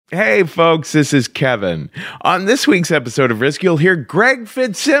Hey folks, this is Kevin. On this week's episode of Risk, you'll hear Greg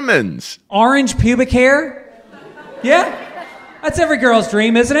Fitzsimmons. Orange pubic hair? Yeah? That's every girl's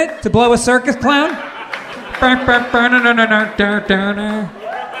dream, isn't it? To blow a circus clown?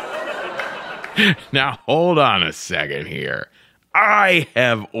 Now hold on a second here. I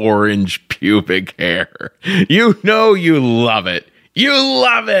have orange pubic hair. You know you love it. You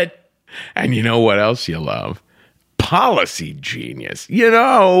love it. And you know what else you love? Policy Genius. You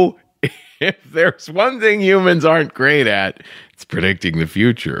know, if there's one thing humans aren't great at, it's predicting the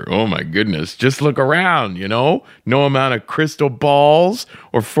future. Oh my goodness. Just look around, you know? No amount of crystal balls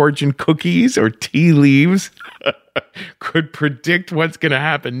or fortune cookies or tea leaves could predict what's going to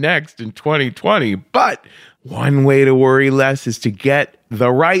happen next in 2020. But one way to worry less is to get the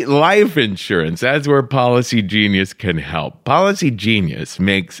right life insurance. That's where Policy Genius can help. Policy Genius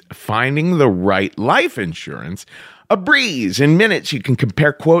makes finding the right life insurance a breeze. In minutes, you can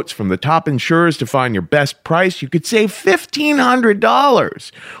compare quotes from the top insurers to find your best price. You could save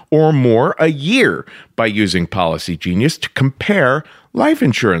 $1,500 or more a year by using Policy Genius to compare life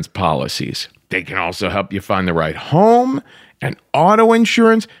insurance policies. They can also help you find the right home and auto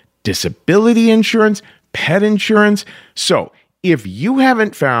insurance, disability insurance, pet insurance. So if you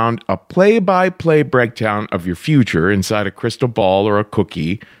haven't found a play-by-play breakdown of your future inside a crystal ball or a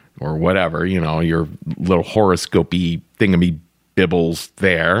cookie or whatever, you know, your little horoscopy thingammy bibbles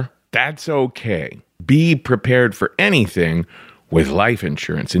there, that's okay. Be prepared for anything with life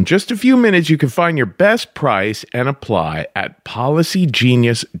insurance. In just a few minutes, you can find your best price and apply at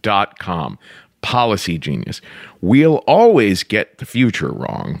policygenius.com. Policy Genius. We'll always get the future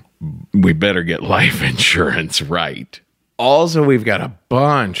wrong. We better get life insurance right. Also, we've got a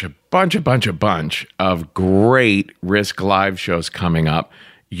bunch of great Risk Live shows coming up.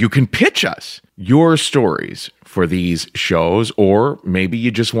 You can pitch us your stories for these shows, or maybe you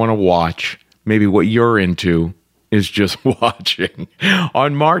just want to watch. Maybe what you're into is just watching.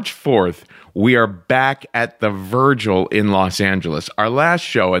 On March 4th, we are back at the Virgil in Los Angeles. Our last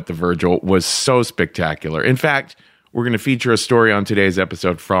show at the Virgil was so spectacular. In fact, we're going to feature a story on today's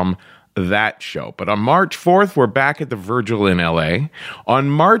episode from that show. But on March 4th, we're back at the Virgil in LA. On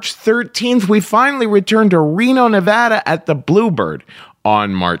March 13th, we finally return to Reno, Nevada at the Bluebird.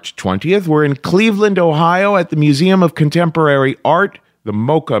 On March 20th, we're in Cleveland, Ohio at the Museum of Contemporary Art, the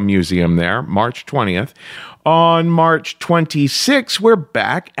MoCA Museum there, March 20th. On March 26th, we're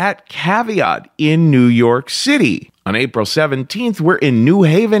back at Caveat in New York City. On April 17th, we're in New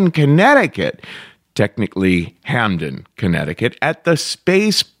Haven, Connecticut, technically Hamden, Connecticut, at the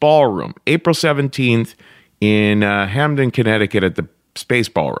Space Ballroom. April 17th in Hamden, Connecticut at the Space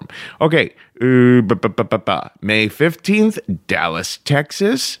Ballroom. Okay, May 15th, Dallas,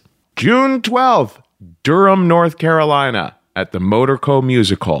 Texas. June 12th, Durham, North Carolina at the Motorco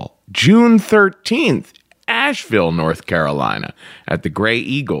Music Hall. June 13th, Asheville, North Carolina at the Gray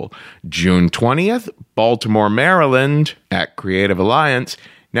Eagle. June 20th, Baltimore, Maryland at Creative Alliance.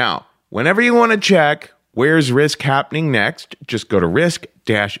 Now, whenever you want to check where's Risk happening next, just go to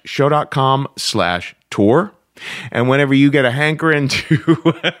risk-show.com/tour. And whenever you get a hankering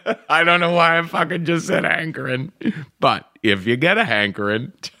to, I don't know why I fucking just said hankering, but if you get a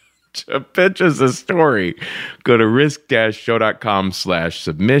hankering to pitch us a story, go to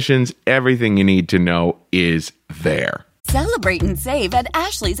risk-show.com/submissions. Everything you need to know is there. Celebrate and save at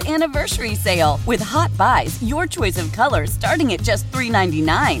Ashley's Anniversary Sale. With Hot Buys, your choice of colors starting at just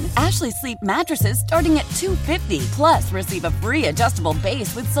 $3.99. Ashley Sleep mattresses starting at $2.50. Plus, receive a free adjustable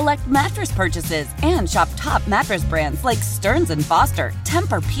base with select mattress purchases. And shop top mattress brands like Stearns & Foster,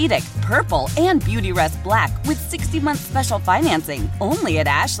 Tempur-Pedic, Purple, and Beautyrest Black with 60-month special financing. Only at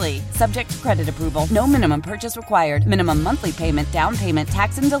Ashley. Subject to credit approval. No minimum purchase required. Minimum monthly payment, down payment,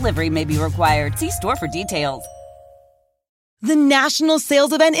 tax, and delivery may be required. See store for details. The national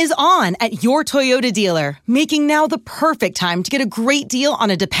sales event is on at your Toyota dealer, making now the perfect time to get a great deal on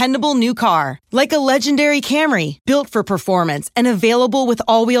a dependable new car. Like a legendary Camry, built for performance and available with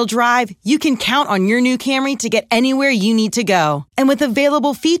all-wheel drive, you can count on your new Camry to get anywhere you need to go. And with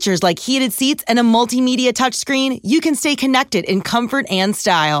available features like heated seats and a multimedia touchscreen, you can stay connected in comfort and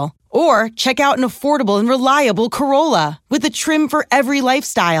style. Or check out an affordable and reliable Corolla with a trim for every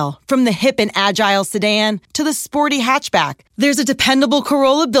lifestyle, from the hip and agile sedan to the sporty hatchback. There's a dependable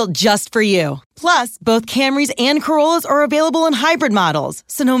Corolla built just for you. Plus, both Camrys and Corollas are available in hybrid models,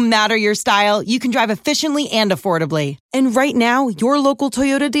 so no matter your style, you can drive efficiently and affordably. And right now, your local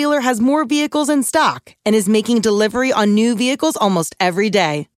Toyota dealer has more vehicles in stock and is making delivery on new vehicles almost every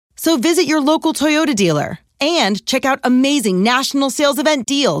day. So visit your local Toyota dealer. And check out amazing national sales event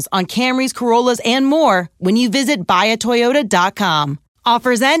deals on Camrys, Corollas, and more when you visit buyatoyota.com.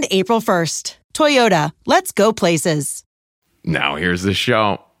 Offers end April 1st. Toyota, let's go places. Now here's the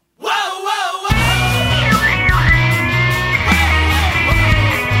show.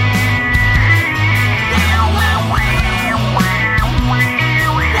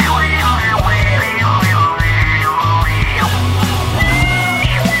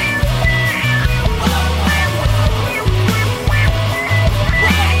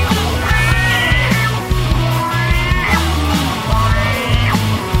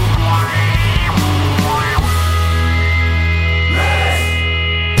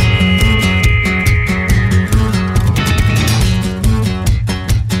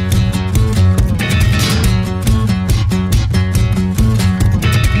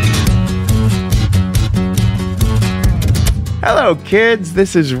 Hello, kids.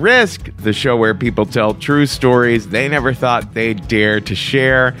 This is Risk, the show where people tell true stories they never thought they'd dare to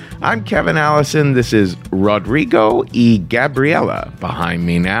share. I'm Kevin Allison. This is Rodrigo y Gabriela behind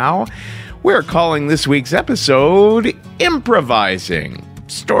me now. We're calling this week's episode Improvising.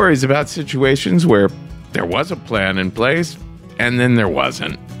 Stories about situations where there was a plan in place and then there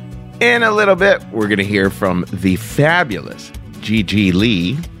wasn't. In a little bit, we're going to hear from the fabulous Gigi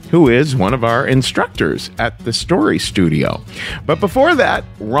Lee, who is one of our instructors at the Story Studio. But before that,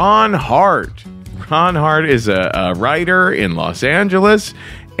 Ron Hart. Ron Hart is a writer in Los Angeles,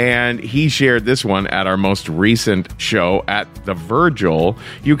 and he shared this one at our most recent show at the Virgil.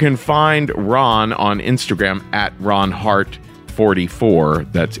 You can find Ron on Instagram at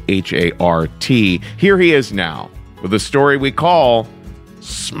RonHart44. That's H-A-R-T. Here he is now with a story we call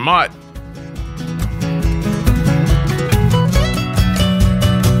Smut.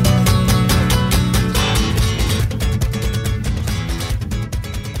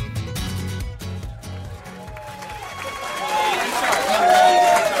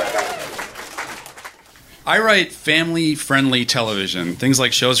 I write family-friendly television, things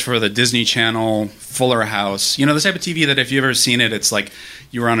like shows for the Disney Channel, Fuller House. You know, the type of TV that if you've ever seen it, it's like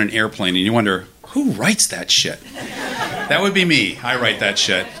you were on an airplane and you wonder, who writes that shit? That would be me. I write that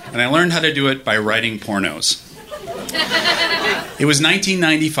shit. And I learned how to do it by writing pornos. It was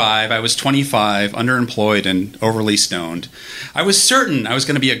 1995. I was 25, underemployed, and overly stoned. I was certain I was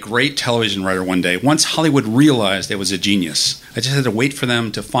going to be a great television writer one day, once Hollywood realized I was a genius. I just had to wait for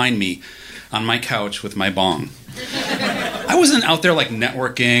them to find me on my couch with my bong. I wasn't out there like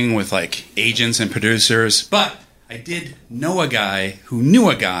networking with like agents and producers, but I did know a guy who knew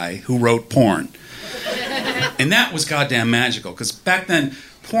a guy who wrote porn. And that was goddamn magical, because back then,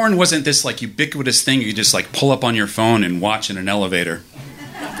 porn wasn't this like ubiquitous thing you could just like pull up on your phone and watch in an elevator.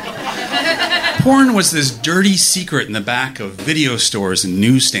 Porn was this dirty secret in the back of video stores and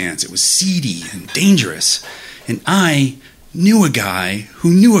newsstands. It was seedy and dangerous. And I knew a guy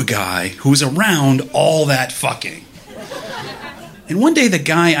who knew a guy who was around all that fucking. And one day the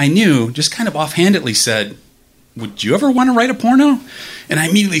guy I knew just kind of offhandedly said, "Would you ever want to write a porno?" And I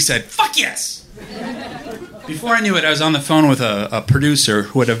immediately said, "Fuck yes!" Before I knew it, I was on the phone with a producer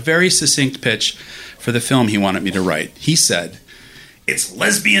who had a very succinct pitch for the film he wanted me to write. He said, "It's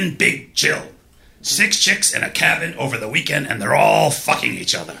lesbian big chill. 6 chicks in a cabin over the weekend and they're all fucking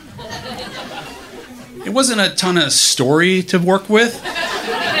each other." It wasn't a ton of story to work with,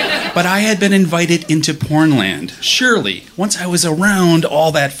 but I had been invited into pornland. Surely, once I was around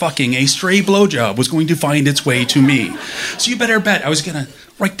all that fucking, a stray blowjob was going to find its way to me. So you better bet I was going to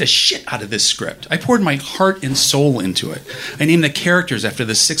write the shit out of this script. I poured my heart and soul into it. I named the characters after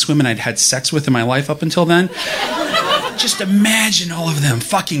the 6 women I'd had sex with in my life up until then. Just imagine all of them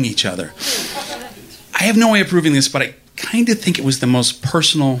fucking each other. I have no way of proving this, but I kind of think it was the most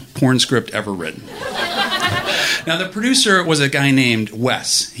personal porn script ever written. Now, the producer was a guy named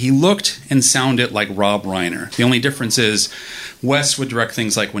Wes. He looked and sounded like Rob Reiner. The only difference is Wes would direct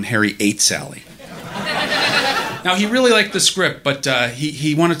things like When Harry Ate Sally. Now, he really liked the script, but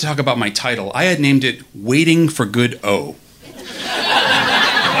he wanted to talk about my title. I had named it Waiting for Good O.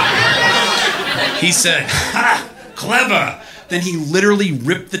 He said, "Ha! Clever!" Then he literally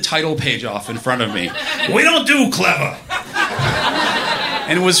ripped the title page off in front of me. "We don't do clever."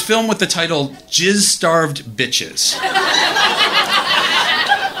 And it was filmed with the title Jizz-Starved Bitches.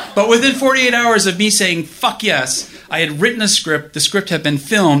 But within 48 hours of me saying fuck yes, I had written a script, the script had been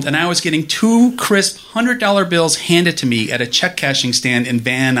filmed, and I was getting 2 crisp $100 bills handed to me at a check cashing stand in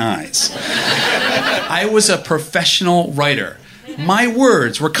Van Nuys. I was a professional writer. My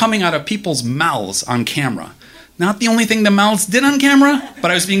words were coming out of people's mouths on camera. Not the only thing the mouths did on camera, but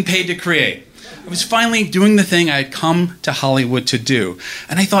I was being paid to create. I was finally doing the thing I had come to Hollywood to do.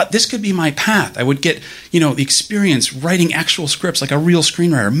 And I thought this could be my path. I would get, the experience writing actual scripts like a real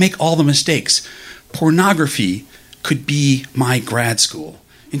screenwriter, make all the mistakes. Pornography could be my grad school.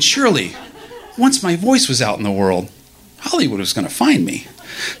 And surely, once my voice was out in the world, Hollywood was going to find me.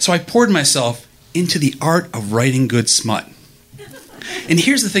 So I poured myself into the art of writing good smut. And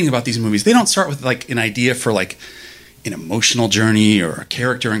here's the thing about these movies. They don't start with like an idea for like an emotional journey or a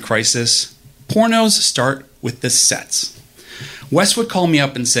character in crisis. Pornos start with the sets. Wes would call me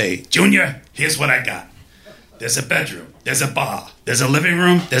up and say, Junior, here's what I got. There's a bedroom, there's a bar, there's a living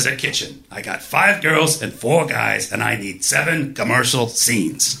room, there's a kitchen. I got 5 girls and 4 guys, and I need 7 commercial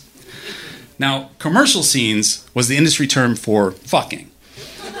scenes. Now, commercial scenes was the industry term for fucking.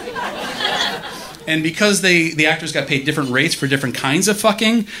 And because the actors got paid different rates for different kinds of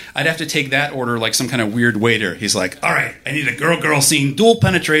fucking, I'd have to take that order like some kind of weird waiter. He's like, all right, I need a girl-girl scene, dual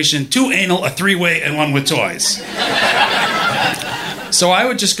penetration, 2 anal, a 3-way, and 1 with toys. So I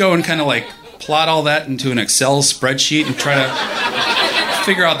would just go and kind of like plot all that into an Excel spreadsheet and try to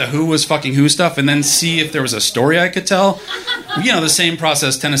figure out the who was fucking who stuff and then see if there was a story I could tell. You know, the same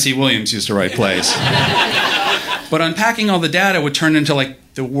process Tennessee Williams used to write plays. But unpacking all the data would turn into like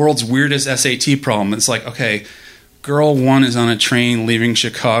the world's weirdest SAT problem. It's like, okay, girl 1 is on a train leaving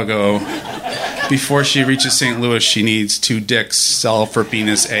Chicago. Before she reaches St. Louis, she needs 2 dicks, sell for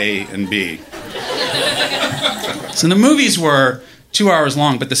penis A and B. So the movies were 2 hours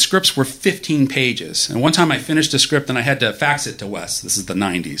long, but the scripts were 15 pages. And one time I finished a script and I had to fax it to Wes. This is the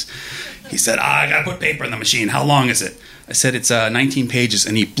 90s. He said, I gotta put paper in the machine. How long is it? I said, it's 19 pages,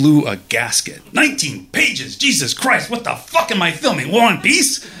 and he blew a gasket. 19 pages? Jesus Christ, what the fuck am I filming? War and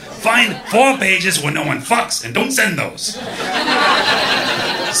Peace? Find 4 pages where no one fucks, and don't send those.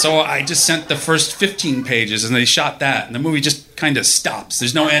 So I just sent the first 15 pages, and they shot that, and the movie just kind of stops.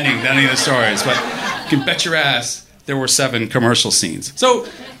 There's no ending to any of the stories, but you can bet your ass there were 7 commercial scenes. So,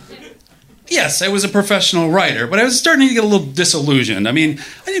 yes, I was a professional writer, but I was starting to get a little disillusioned. I mean,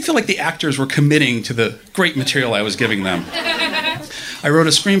 I didn't feel like the actors were committing to the great material I was giving them. I wrote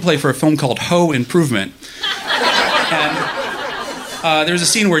a screenplay for a film called Ho Improvement. And there was a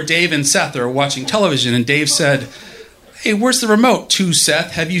scene where Dave and Seth are watching television, and Dave said, hey, where's the remote? To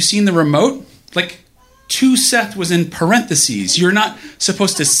Seth, have you seen the remote? Like, to Seth was in parentheses. You're not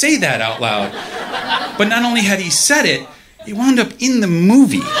supposed to say that out loud. But not only had he said it, it wound up in the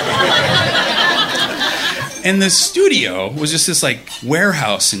movie. And the studio was just this like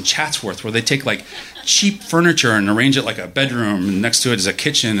warehouse in Chatsworth where they take like cheap furniture and arrange it like a bedroom, and next to it is a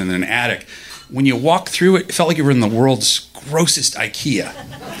kitchen and an attic. When you walk through it, it felt like you were in the world's grossest IKEA.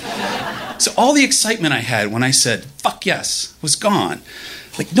 So all the excitement I had when I said, fuck yes, was gone.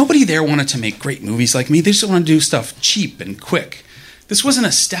 Like nobody there wanted to make great movies like me. They just wanted to do stuff cheap and quick. This wasn't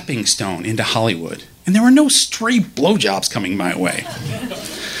a stepping stone into Hollywood. And there were no stray blowjobs coming my way.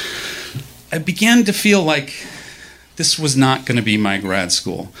 I began to feel like this was not going to be my grad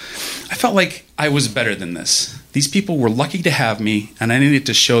school. I felt like I was better than this. These people were lucky to have me, and I needed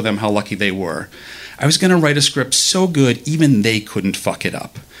to show them how lucky they were. I was going to write a script so good, even they couldn't fuck it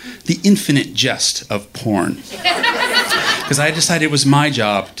up. The infinite jest of porn. Because I decided it was my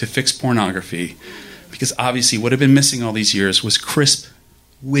job to fix pornography, because obviously what had been missing all these years was crisp,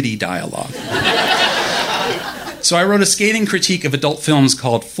 witty dialogue. So I wrote a scathing critique of adult films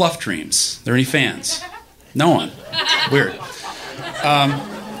called Fluff Dreams. Are there any fans? No one. Weird.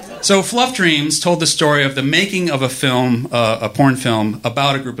 So Fluff Dreams told the story of the making of a film, a porn film,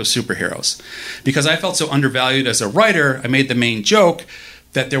 about a group of superheroes. Because I felt so undervalued as a writer, I made the main joke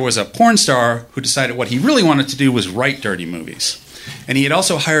that there was a porn star who decided what he really wanted to do was write dirty movies. And he had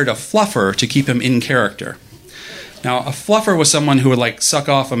also hired a fluffer to keep him in character. Now, a fluffer was someone who would like suck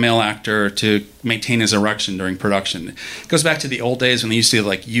off a male actor to maintain his erection during production. It goes back to the old days when they used to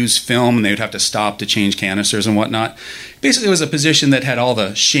like use film and they would have to stop to change canisters and whatnot. Basically, it was a position that had all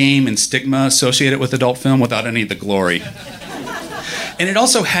the shame and stigma associated with adult film without any of the glory. And it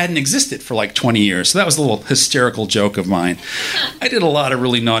also hadn't existed for like 20 years. So that was a little hysterical joke of mine. I did a lot of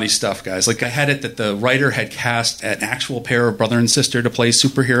really naughty stuff, guys. Like I had it that the writer had cast an actual pair of brother and sister to play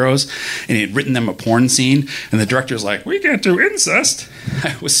superheroes, and he had written them a porn scene. And the director was like, we can't do incest.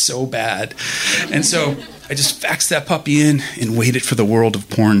 I was so bad. And so I just faxed that puppy in and waited for the world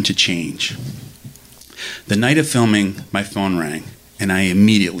of porn to change. The night of filming, my phone rang, and I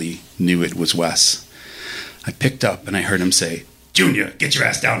immediately knew it was Wes. I picked up and I heard him say, Junior, get your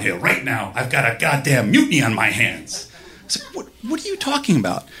ass down here right now. I've got a goddamn mutiny on my hands. I said, what are you talking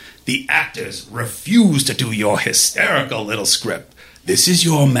about? The actors refuse to do your hysterical little script. This is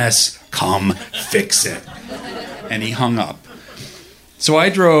your mess. Come fix it. And he hung up. So I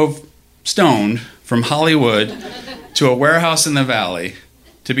drove stoned from Hollywood to a warehouse in the valley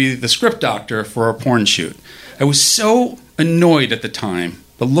to be the script doctor for a porn shoot. I was so annoyed at the time,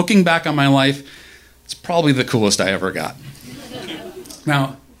 but looking back on my life, It's probably the coolest I ever got.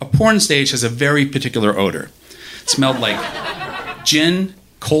 Now, a porn stage has a very particular odor. It smelled like gin,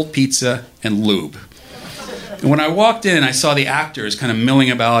 cold pizza, and lube. And when I walked in, I saw the actors kind of milling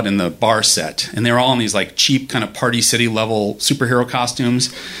about in the bar set, and they were all in these like cheap kind of Party City level superhero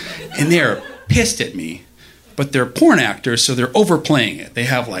costumes, and they're pissed at me. But they're porn actors, so they're overplaying it. They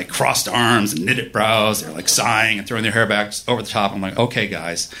have like crossed arms and knitted brows. They're like sighing and throwing their hair back over the top. I'm like, okay,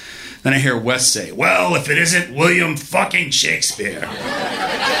 guys. Then I hear Wes say, well, if it isn't William fucking Shakespeare.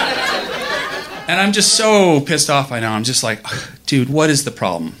 And I'm just so pissed off by now. I'm just like, dude, what is the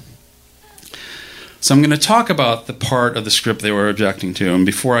problem? So I'm going to talk about the part of the script they were objecting to. And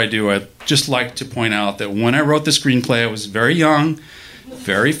before I do, I'd just like to point out that when I wrote the screenplay, I was very young,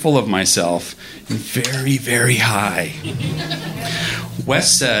 very full of myself, and very, very high.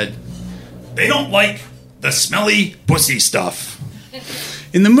 Wes said, they don't like the smelly pussy stuff.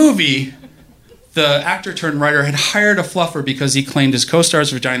 In the movie, the actor turned writer had hired a fluffer because he claimed his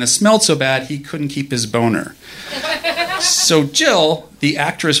co-star's vagina smelled so bad he couldn't keep his boner. So Jill, the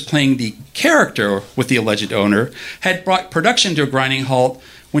actress playing the character with the alleged owner, had brought production to a grinding halt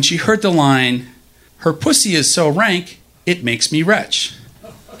when she heard the line, her pussy is so rank, it makes me retch.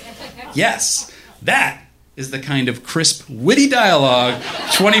 Yes, that is the kind of crisp, witty dialogue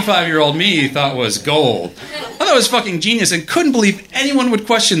 25-year-old me thought was gold. I thought it was fucking genius and couldn't believe anyone would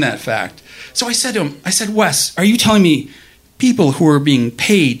question that fact. So I said to him, Wes, are you telling me people who are being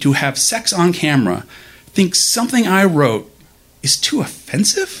paid to have sex on camera think something I wrote is too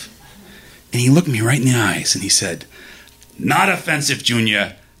offensive? And he looked me right in the eyes and he said, not offensive,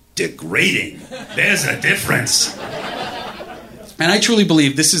 Junior, degrading. There's a difference. And I truly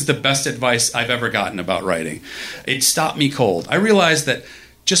believe this is the best advice I've ever gotten about writing. It stopped me cold. I realized that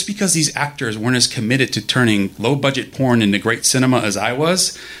just because these actors weren't as committed to turning low-budget porn into great cinema as I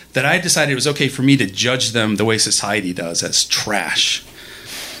was, that I decided it was okay for me to judge them the way society does, as trash.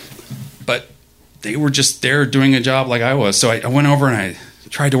 But they were just there doing a job like I was. So I went over and I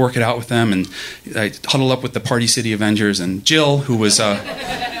tried to work it out with them, and I huddled up with the Party City Avengers, and Jill, who was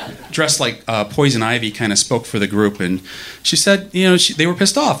dressed like Poison Ivy, kind of spoke for the group, and she said, they were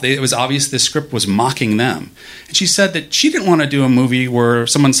pissed off. It was obvious this script was mocking them. And she said that she didn't want to do a movie where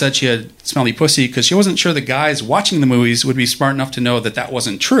someone said she had smelly pussy because she wasn't sure the guys watching the movies would be smart enough to know that that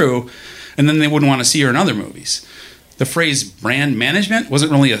wasn't true, and then they wouldn't want to see her in other movies. The phrase brand management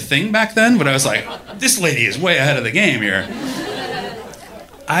wasn't really a thing back then, but I was like, this lady is way ahead of the game here.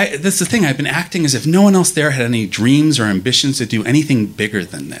 That's the thing. I've been acting as if no one else there had any dreams or ambitions to do anything bigger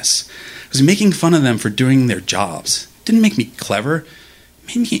than this. I was making fun of them for doing their jobs. It didn't make me clever.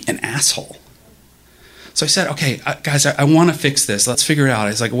 It made me an asshole. So I said, okay, guys, I want to fix this. Let's figure it out. I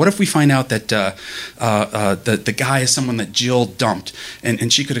was like, what if we find out that the guy is someone that Jill dumped,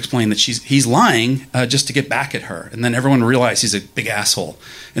 and she could explain that he's lying just to get back at her, and then everyone realized he's a big asshole,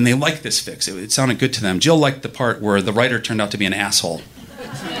 and they liked this fix. It sounded good to them. Jill liked the part where the writer turned out to be an asshole.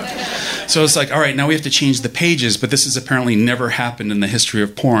 So it's like, all right, now we have to change the pages, but this has apparently never happened in the history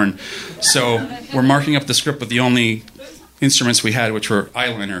of porn. So we're marking up the script with the only instruments we had, which were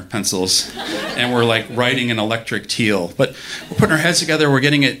eyeliner pencils, and we're like writing an electric teal. But we're putting our heads together, we're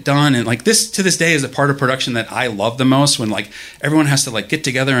getting it done, and like this to this day is a part of production that I love the most, when like everyone has to like get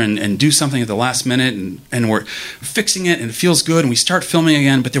together and do something at the last minute, and we're fixing it and it feels good, and we start filming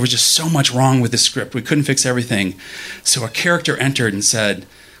again, but there was just so much wrong with the script. We couldn't fix everything. So a character entered and said,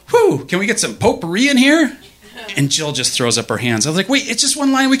 whew, can we get some potpourri in here? And Jill just throws up her hands. I was like, wait, it's just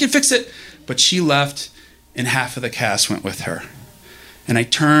one line, we can fix it. But she left, and half of the cast went with her. And I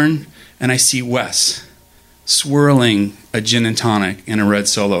turn, and I see Wes swirling a gin and tonic in a red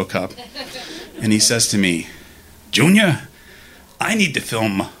Solo cup. And he says to me, Junior, I need to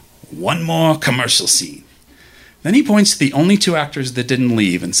film one more commercial scene. Then he points to the only two actors that didn't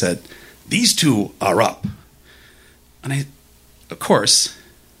leave and said, these two are up. And of course,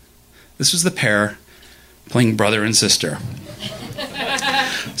 this was the pair playing brother and sister.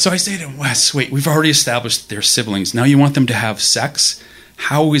 So I say to him, Wes, wait, we've already established they're siblings. Now you want them to have sex?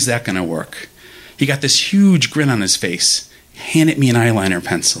 How is that going to work? He got this huge grin on his face, handed me an eyeliner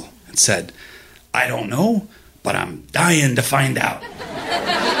pencil, and said, I don't know, but I'm dying to find out.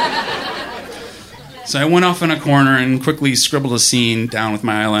 So I went off in a corner and quickly scribbled a scene down with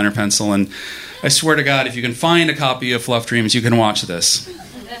my eyeliner pencil, and I swear to God, if you can find a copy of Fluff Dreams, you can watch this.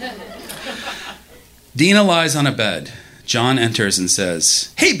 Dina lies on a bed. John enters and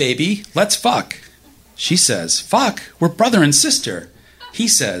says, hey, baby, let's fuck. She says, fuck, we're brother and sister. He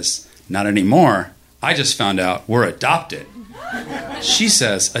says, not anymore. I just found out we're adopted. She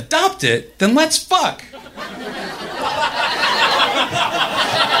says, adopted? Then let's fuck.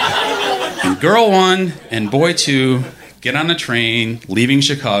 And girl 1 and boy 2 get on a train, leaving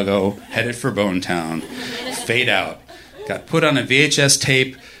Chicago, headed for Bonetown. Fade out. Got put on a VHS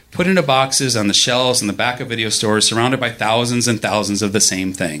tape, put into boxes on the shelves in the back of video stores, surrounded by thousands and thousands of the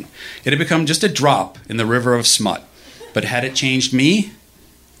same thing. It had become just a drop in the river of smut. But had it changed me?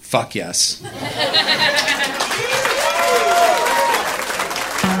 Fuck yes.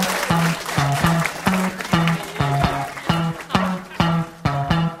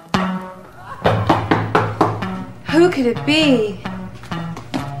 Who could it be?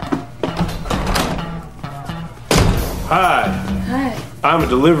 Hi. Hi. I'm a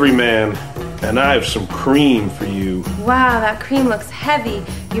delivery man, and I have some cream for you. Wow, that cream looks heavy.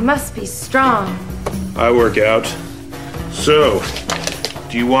 You must be strong. I work out. So,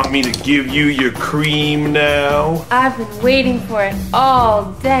 do you want me to give you your cream now? I've been waiting for it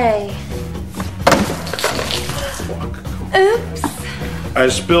all day. Oops. I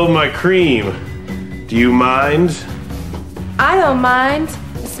spilled my cream. Do you mind? I don't mind,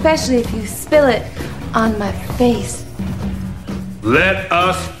 especially if you spill it on my face. Let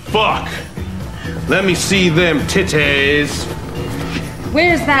us fuck. Let me see them titties.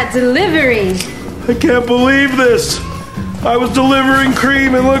 Where's that delivery? I can't believe this. I was delivering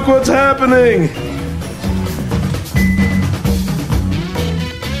cream and look what's happening.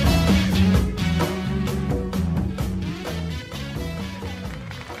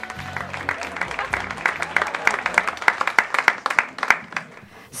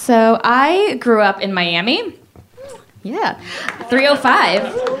 So I grew up in Miami. Yeah,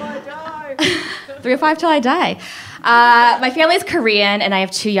 305. 305 till I die. My family's Korean, and I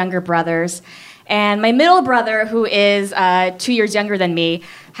have 2 younger brothers. And my middle brother, who is 2 years younger than me,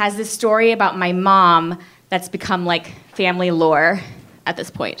 has this story about my mom that's become like family lore at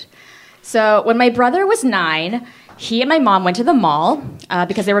this point. So when my brother was 9, he and my mom went to the mall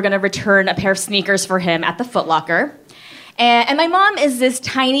because they were going to return a pair of sneakers for him at the Foot Locker. And my mom is this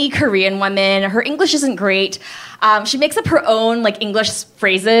tiny Korean woman. Her English isn't great. She makes up her own like English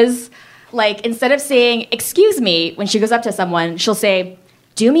phrases. Like instead of saying, "Excuse me," when she goes up to someone, she'll say,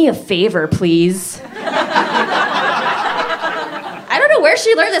 "Do me a favor, please." I don't know where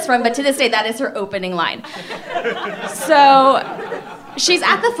she learned this from, but to this day, that is her opening line. So she's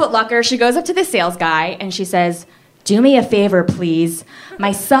at the Foot Locker. She goes up to the sales guy and she says, "Do me a favor, please.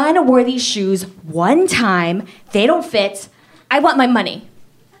 My son wore these shoes one time. They don't fit. I want my money."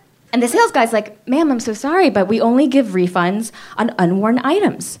 And the sales guy's like, "Ma'am, I'm so sorry, but we only give refunds on unworn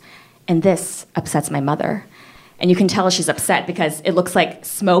items." And this upsets my mother. And you can tell she's upset because it looks like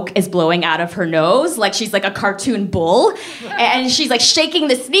smoke is blowing out of her nose, like she's like a cartoon bull. And she's like shaking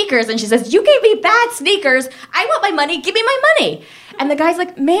the sneakers and she says, "You gave me bad sneakers. I want my money. Give me my money." And the guy's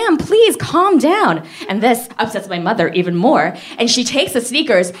like, "Ma'am, please calm down." And this upsets my mother even more. And she takes the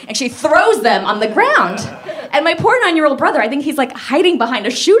sneakers and she throws them on the ground. And my poor 9-year-old brother, I think he's like hiding behind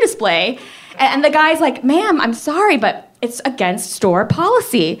a shoe display. And the guy's like, "Ma'am, I'm sorry, but it's against store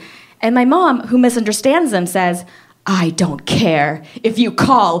policy." And my mom, who misunderstands them, says, "I don't care if you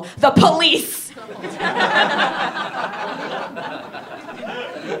call the police."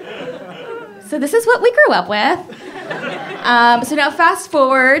 So this is what we grew up with. So now fast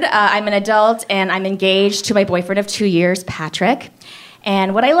forward, I'm an adult and I'm engaged to my boyfriend of 2 years, Patrick.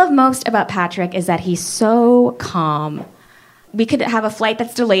 And what I love most about Patrick is that he's so calm. We could have a flight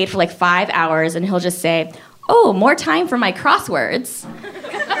that's delayed for like 5 hours and he'll just say, "Oh, more time for my crosswords."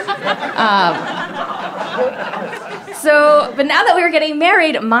 But now that we were getting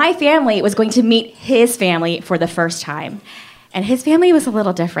married, my family was going to meet his family for the first time. And his family was a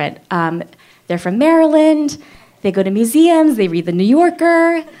little different. They're from Maryland. They go to museums. They read The New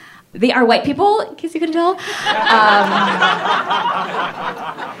Yorker. They are white people, in case you couldn't tell.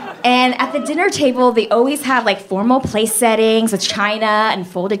 And at the dinner table, they always have like formal place settings with china and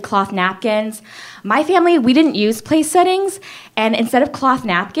folded cloth napkins. My family, we didn't use place settings, and instead of cloth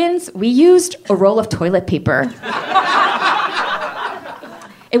napkins, we used a roll of toilet paper.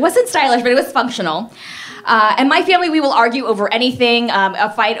 It wasn't stylish, but it was functional. And my family, we will argue over anything.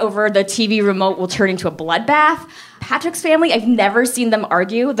 A fight over the TV remote will turn into a bloodbath. Patrick's family, I've never seen them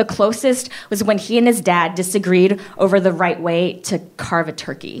argue. The closest was when he and his dad disagreed over the right way to carve a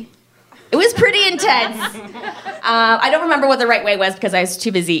turkey. It was pretty intense. I don't remember what the right way was because I was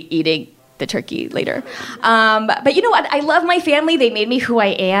too busy eating the turkey later. But you know what? I love my family. They made me who I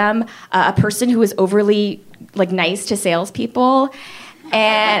am, a person who is overly like nice to salespeople.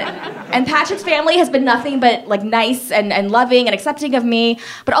 And Patrick's family has been nothing but like nice and loving and accepting of me,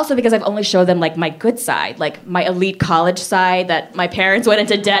 but also because I've only showed them like my good side, like my elite college side that my parents went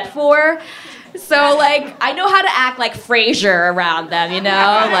into debt for. So, like, I know how to act like Frasier around them, you know?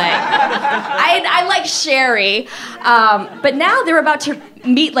 Like, I like Sherry. But now they're about to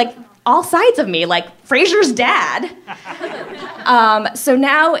meet, like, all sides of me, like Frasier's dad. So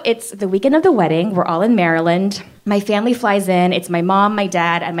now it's the weekend of the wedding. We're all in Maryland. My family flies in. It's my mom, my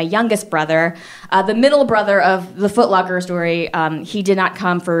dad, and my youngest brother. The middle brother of the Foot Locker story, he did not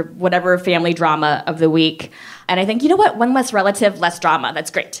come for whatever family drama of the week. And I think, you know what? One less relative, less drama. That's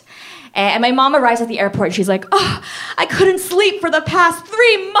great. And my mom arrives at the airport, and she's like, oh, I couldn't sleep for the past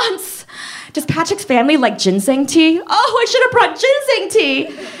 3 months. Does Patrick's family like ginseng tea? Oh, I should have brought ginseng tea.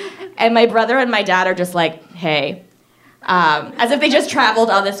 And my brother and my dad are just like, hey. As if they just traveled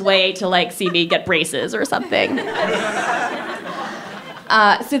all this way to like see me get braces or something.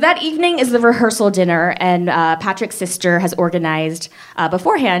 So that evening is the rehearsal dinner, and Patrick's sister has organized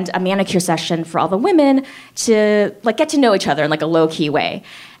beforehand a manicure session for all the women to like get to know each other in like a low-key way.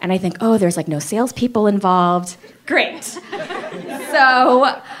 And I think, oh, there's like no salespeople involved. Great.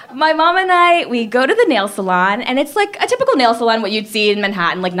 So my mom and I, we go to the nail salon, and it's like a typical nail salon, what you'd see in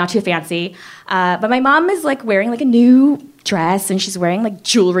Manhattan, like not too fancy. But my mom is like wearing like a new dress, and she's wearing like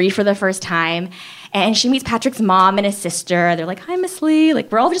jewelry for the first time. And she meets Patrick's mom and his sister. They're like, hi, Miss Lee.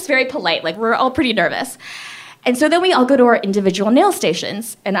 Like, we're all just very polite. Like, we're all pretty nervous. And so then we all go to our individual nail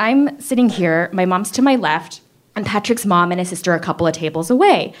stations. And I'm sitting here, my mom's to my left, and Patrick's mom and his sister are a couple of tables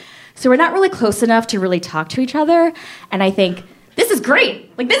away. So we're not really close enough to really talk to each other. And I think, this is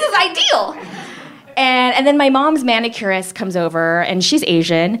great. Like, this is ideal. And then my mom's manicurist comes over, and she's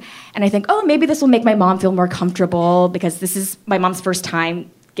Asian. And I think, oh, maybe this will make my mom feel more comfortable because this is my mom's first time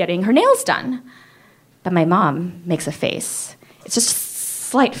getting her nails done. But my mom makes a face. It's just a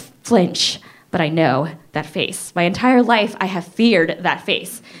slight flinch, but I know that face. My entire life, I have feared that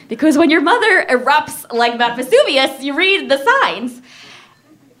face. Because when your mother erupts like Mount Vesuvius, you read the signs.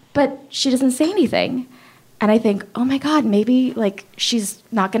 But she doesn't say anything. And I think, oh my God, maybe like she's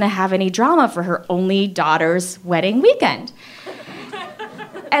not gonna have any drama for her only daughter's wedding weekend.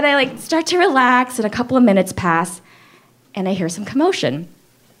 And I like start to relax, and a couple of minutes pass, and I hear some commotion.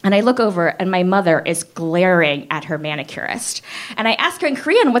 And I look over, and my mother is glaring at her manicurist. And I ask her in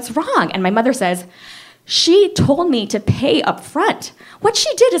Korean, what's wrong? And my mother says, she told me to pay up front. What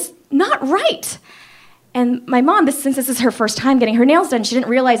she did is not right. And my mom, since this is her first time getting her nails done, she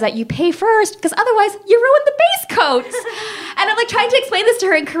didn't realize that you pay first, because otherwise you ruin the base coat. And I'm like trying to explain this to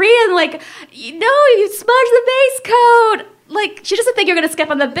her in Korean, like, no, you smudge the base coat. Like, she doesn't think you're going to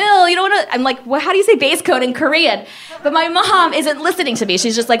skip on the bill. You don't want to... I'm like, well, how do you say base coat in Korean? But my mom isn't listening to me.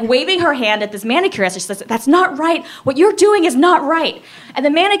 She's just, like, waving her hand at this manicurist. She says, that's not right. What you're doing is not right. And the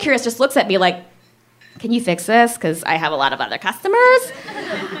manicurist just looks at me like, can you fix this? Because I have a lot of other customers.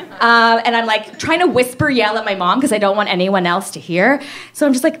 And I'm, like, trying to yell at my mom because I don't want anyone else to hear. So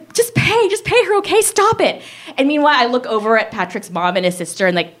I'm just like, just pay her, okay? Stop it. And meanwhile, I look over at Patrick's mom and his sister,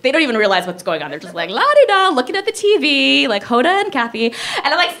 and, like, they don't even realize what's going on. They're just like, la-di-da, looking at the TV, like Hoda and Kathy. And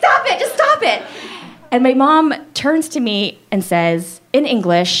I'm like, stop it, just stop it. And my mom turns to me and says, in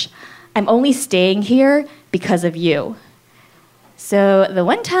English, I'm only staying here because of you. So the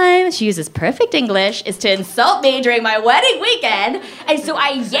one time she uses perfect English is to insult me during my wedding weekend. And so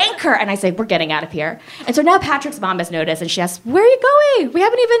I yank her and I say, we're getting out of here. And so now Patrick's mom has noticed, and she asks, where are you going? We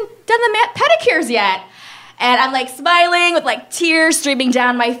haven't even done the pedicures yet. And I'm like smiling with like tears streaming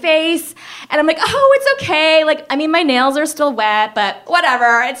down my face. And I'm like, oh, it's okay. Like, I mean, my nails are still wet, but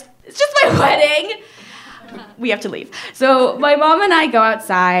whatever. It's just my wedding. We have to leave. So my mom and I go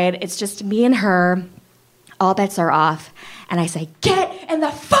outside. It's just me and her. All bets are off. And I say, get in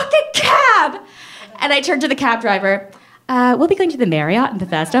the fucking cab! And I turn to the cab driver. We'll be going to the Marriott in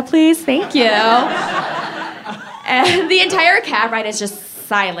Bethesda, please. Thank you. And the entire cab ride is just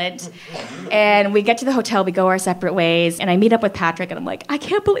silent. And we get to the hotel, we go our separate ways, and I meet up with Patrick, and I'm like, I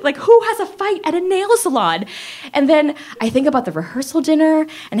can't believe, like, who has a fight at a nail salon? And then I think about the rehearsal dinner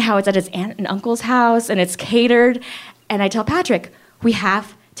and how it's at his aunt and uncle's house, and it's catered. And I tell Patrick, we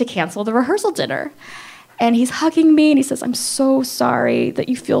have to cancel the rehearsal dinner. And he's hugging me, and he says, I'm so sorry that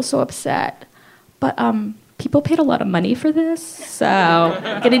you feel so upset. But people paid a lot of money for this, so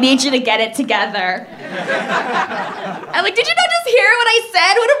I'm going to need you to get it together. I'm like, did you not just hear what I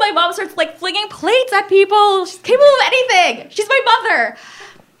said? What if my mom starts, like, flinging plates at people? She's capable of anything. She's my mother.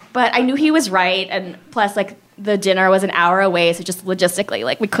 But I knew he was right, and plus, like, the dinner was an hour away, so just logistically,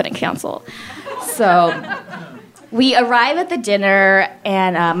 like, we couldn't cancel. So... we arrive at the dinner,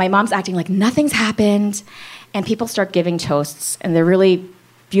 and my mom's acting like nothing's happened, and people start giving toasts, and they're really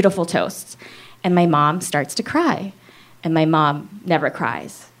beautiful toasts. And my mom starts to cry, and my mom never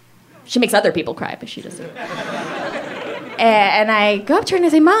cries. She makes other people cry, but she doesn't. And I go up to her and I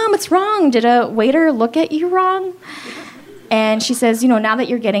say, Mom, what's wrong? Did a waiter look at you wrong? And she says, now that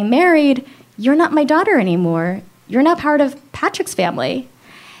you're getting married, you're not my daughter anymore. You're now part of Patrick's family.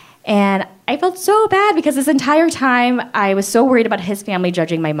 And I felt so bad because this entire time I was so worried about his family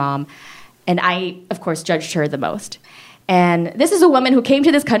judging my mom. And I, of course, judged her the most. And this is a woman who came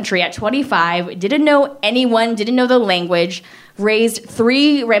to this country at 25, didn't know anyone, didn't know the language, raised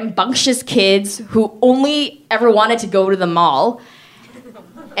 3 rambunctious kids who only ever wanted to go to the mall.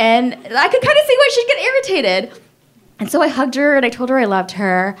 And I could kind of see why she'd get irritated. And so I hugged her and I told her I loved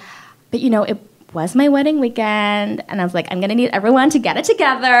her. But, it was my wedding weekend. And I was like, I'm going to need everyone to get it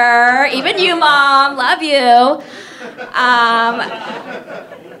together. Even you, Mom. Love you.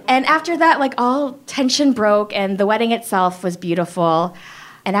 And after that, all tension broke and the wedding itself was beautiful.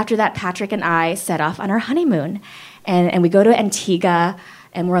 And after that, Patrick and I set off on our honeymoon. And we go to Antigua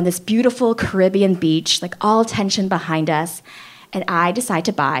and we're on this beautiful Caribbean beach, all tension behind us. And I decide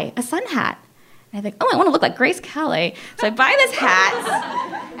to buy a sun hat. And I think, I want to look like Grace Kelly. So I buy this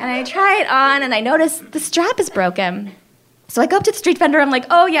hat, and I try it on, and I notice the strap is broken. So I go up to the street vendor. I'm like,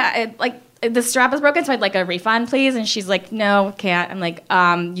 oh, yeah, the strap is broken, so I'd like a refund, please. And she's like, no, can't. I'm like,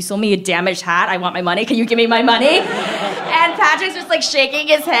 you sold me a damaged hat. I want my money. Can you give me my money? And Patrick's just, shaking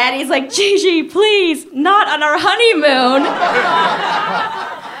his head. He's like, Gigi, please, not on our honeymoon.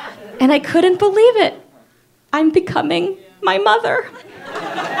 And I couldn't believe it. I'm becoming my mother.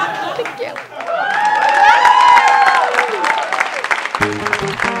 Thank you.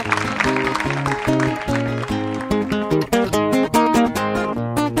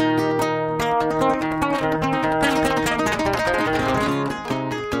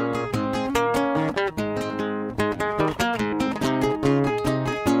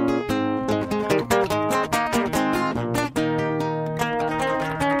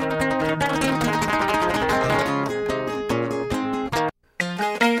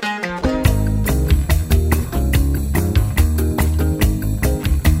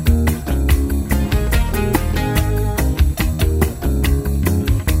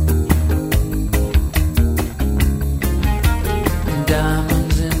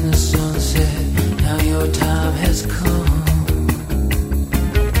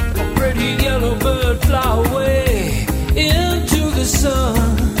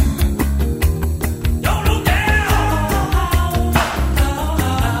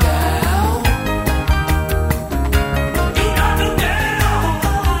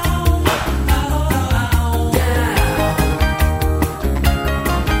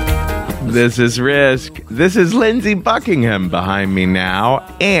 This is Risk. This is Lindsey Buckingham behind me now.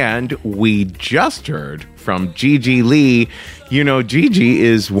 And we just heard from Gigi Lee. Gigi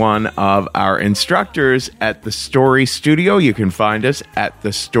is one of our instructors at the Story Studio. You can find us at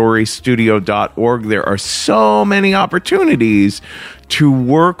thestorystudio.org. There are so many opportunities to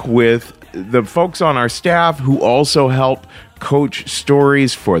work with the folks on our staff who also help coach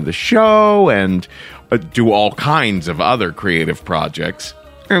stories for the show and do all kinds of other creative projects.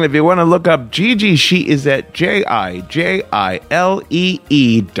 And if you want to look up Gigi, she is at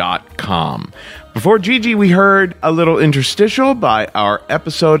JIGILEE.com. Before Gigi, we heard a little interstitial by our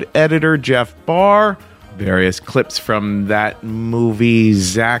episode editor, Jeff Barr. Various clips from that movie,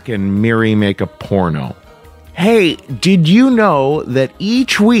 Zach and Miri Make a Porno. Hey, did you know that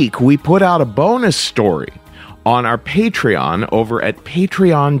each week we put out a bonus story on our Patreon over at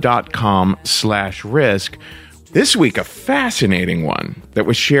patreon.com/risk? This week, a fascinating one that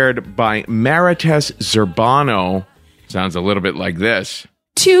was shared by Marites Zerbano. Sounds a little bit like this.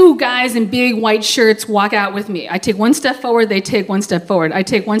 2 guys in big white shirts walk out with me. I take 1 step forward, they take 1 step forward. I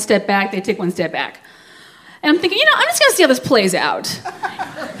take 1 step back, they take 1 step back. And I'm thinking, I'm just going to see how this plays out.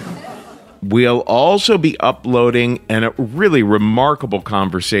 We'll also be uploading a really remarkable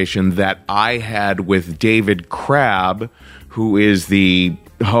conversation that I had with David Crabb, who is the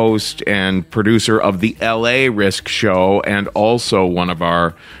host and producer of the LA Risk Show and also one of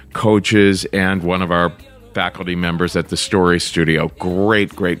our coaches and one of our faculty members at the Story Studio.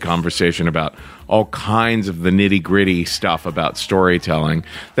 Great conversation about all kinds of the nitty-gritty stuff about storytelling.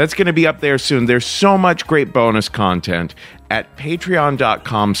 That's going to be up there soon. There's so much great bonus content at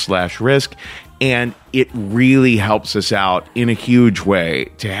patreon.com/risk, and it really helps us out in a huge way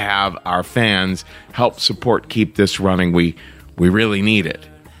to have our fans help support keep this running. We really need it.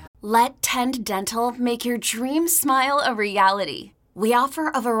 Let Tend Dental make your dream smile a reality. We offer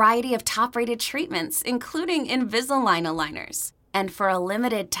a variety of top-rated treatments, including Invisalign aligners. And for a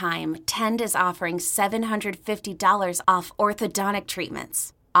limited time, Tend is offering $750 off orthodontic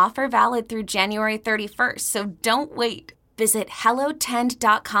treatments. Offer valid through January 31st, so don't wait. Visit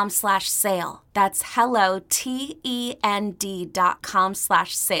hellotend.com/sale. That's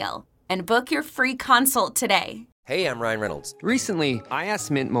hellotend.com/sale. And book your free consult today. Hey, I'm Ryan Reynolds. Recently, I asked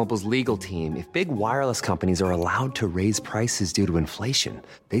Mint Mobile's legal team if big wireless companies are allowed to raise prices due to inflation.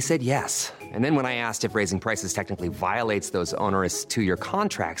 They said yes. And then when I asked if raising prices technically violates those onerous 2-year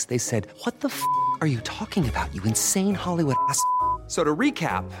contracts, they said, "What the f*** are you talking about, you insane Hollywood ass?" So to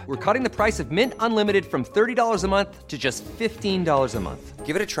recap, we're cutting the price of Mint Unlimited from $30 a month to just $15 a month.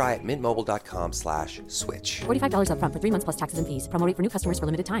 Give it a try at mintmobile.com/switch. $45 up front for 3 months plus taxes and fees. Promo rate for new customers for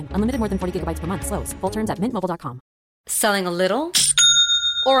limited time. Unlimited more than 40 gigabytes per month. Slows full terms at mintmobile.com. Selling a little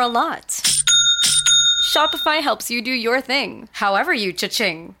or a lot? Shopify helps you do your thing, however you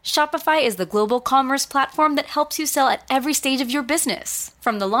cha-ching. Shopify is the global commerce platform that helps you sell at every stage of your business.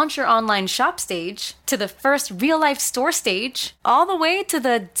 From the launch your online shop stage, to the first real-life store stage, all the way to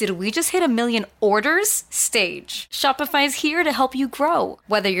the "did we just hit 1 million orders" stage. Shopify is here to help you grow.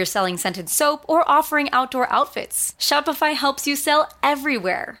 Whether you're selling scented soap or offering outdoor outfits, Shopify helps you sell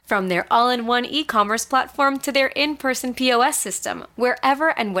everywhere. From their all-in-one e-commerce platform to their in-person POS system,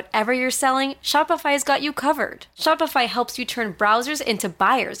 wherever and whatever you're selling, Shopify's got you covered. Shopify helps you turn browsers into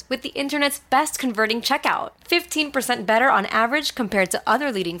buyers with the internet's best converting checkout. 15% better on average compared to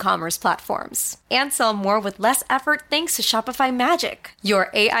other leading commerce platforms. And sell more with less effort thanks to Shopify Magic, your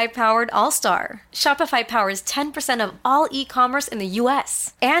AI-powered all-star. Shopify powers 10% of all e-commerce in the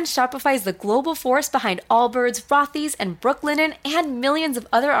US. And Shopify is the global force behind Allbirds, Rothy's, and Brooklinen, and millions of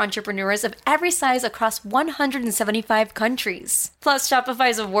other entrepreneurs of every size across 175 countries. Plus,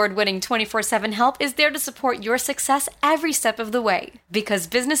 Shopify's award-winning 24/7 help is there to support your success every step of the way. Because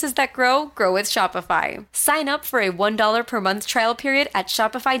businesses that grow, grow with Shopify. Sign up for a $1 per month trial period at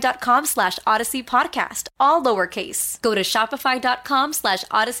shopify.com/Odyssey Podcast, all lowercase. Go to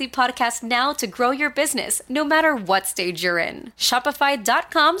shopify.com/Odyssey Podcast now to grow your business, no matter what stage you're in.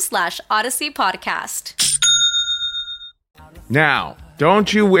 Shopify.com/Odyssey Podcast. Now,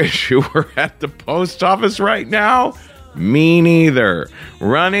 don't you wish you were at the post office right now? Me neither.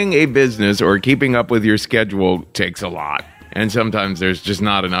 Running a business or keeping up with your schedule takes a lot. And sometimes there's just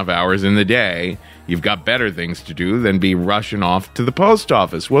not enough hours in the day. You've got better things to do than be rushing off to the post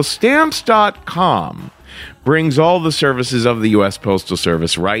office. Well, Stamps.com brings all the services of the U.S. Postal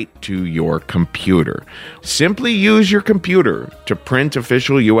Service right to your computer. Simply use your computer to print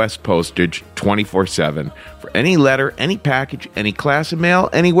official U.S. postage 24/7 for any letter, any package, any class of mail,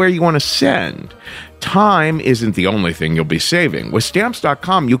 anywhere you want to send. Time isn't the only thing you'll be saving. With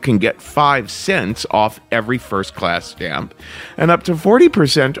Stamps.com, you can get 5 cents off every first-class stamp and up to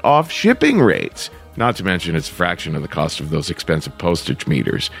 40% off shipping rates. Not to mention it's a fraction of the cost of those expensive postage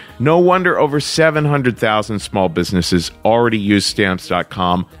meters. No wonder over 700,000 small businesses already use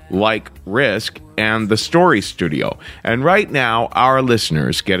Stamps.com, like Risk and the Story Studio. And right now, our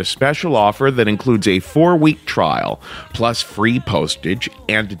listeners get a special offer that includes a 4-week trial, plus free postage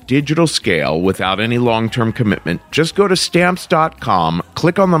and digital scale without any long-term commitment. Just go to Stamps.com,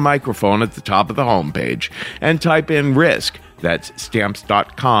 click on the microphone at the top of the homepage, and type in Risk. That's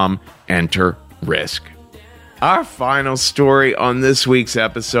Stamps.com, enter Risk. Our final story on this week's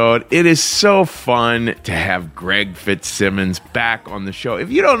episode. It is so fun to have Greg Fitzsimmons back on the show. If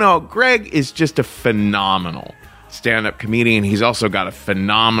you don't know, Greg is just a phenomenal stand-up comedian. He's also got a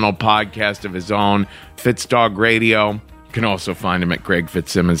phenomenal podcast of his own, Fitzdog Radio. You can also find him at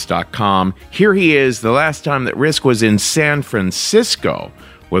gregfitzsimmons.com. Here he is, the last time that Risk was in San Francisco,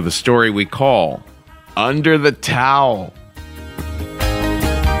 with a story we call Under the Towel.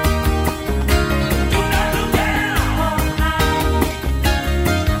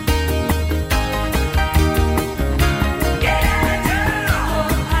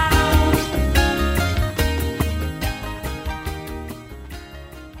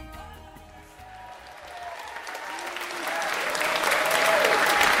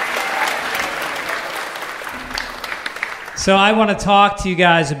 So I want to talk to you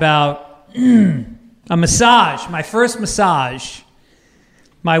guys about a massage, my first massage.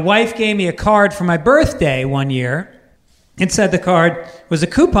 My wife gave me a card for my birthday one year. Inside the card was a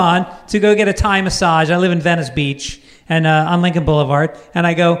coupon to go get a Thai massage. I live in Venice Beach and on Lincoln Boulevard. And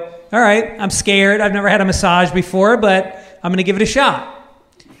I go, all right, I'm scared. I've never had a massage before, but I'm going to give it a shot.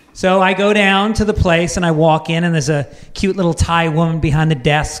 So I go down to the place and I walk in and there's a cute little Thai woman behind the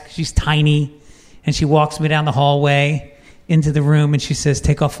desk. She's tiny and she walks me down the hallway into the room and she says,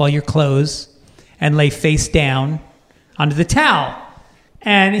 take off all your clothes and lay face down onto the towel.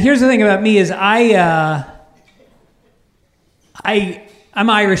 And here's the thing about me is I'm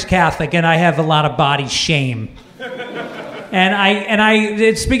Irish Catholic and I have a lot of body shame.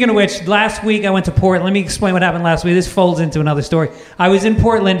 Speaking of which, last week I went to Portland. Let me explain what happened last week. This folds into another story. I was in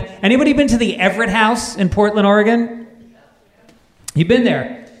Portland. Anybody been to the Everett House in Portland, Oregon? You've been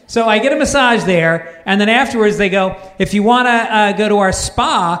there. So I get a massage there, and then afterwards they go, if you want to go to our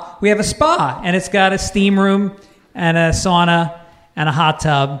spa, we have a spa, and it's got a steam room and a sauna and a hot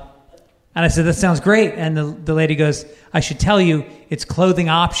tub. And I said, that sounds great. And the lady goes, I should tell you, it's clothing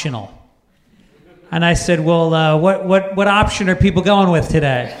optional. And I said, well, what option are people going with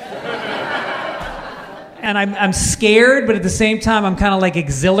today? And I'm scared, but at the same time, I'm kind of like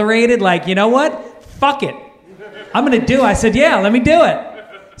exhilarated. Like, you know what? Fuck it. I'm going to do it. I said, yeah, let me do it.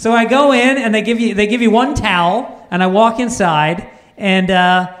 So I go in, and they give you one towel, and I walk inside, and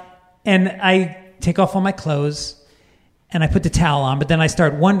I take off all my clothes, and I put the towel on. But then I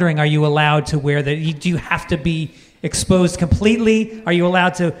start wondering, are you allowed to wear the? Do you have to be exposed completely? Are you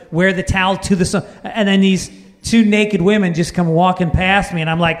allowed to wear the towel to the sun? And then these two naked women just come walking past me, and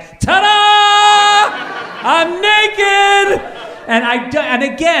I'm like, ta-da! I'm naked! And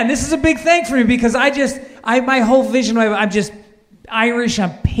again, this is a big thing for me because my whole vision, I'm just Irish,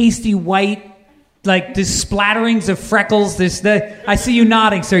 I'm pasty white, like there's splatterings of freckles. I see you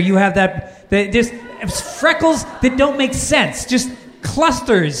nodding, sir. You have just freckles that don't make sense, just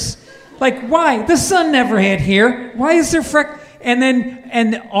clusters. Like, why? The sun never hit here. Why is there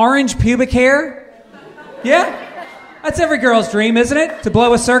and orange pubic hair? Yeah? That's every girl's dream, isn't it? To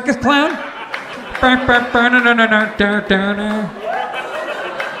blow a circus clown?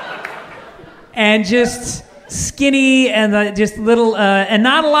 And just skinny and just little, and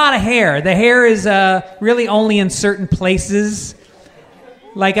not a lot of hair. The hair is really only in certain places.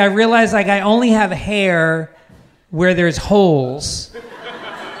 Like, I realize, like, I only have hair where there's holes.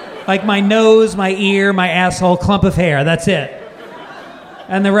 Like my nose, my ear, my asshole, clump of hair. That's it.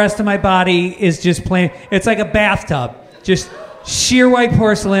 And the rest of my body is just plain. It's like a bathtub. Just sheer white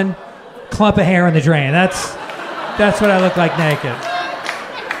porcelain, clump of hair in the drain. That's what I look like naked.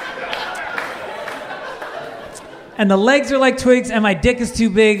 And the legs are like twigs, and my dick is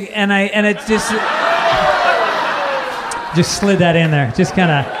too big, and it just slid that in there. Just kind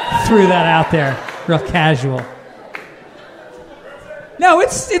of threw that out there, real casual. No,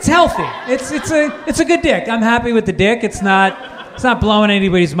 it's healthy. It's a good dick. I'm happy with the dick. It's not blowing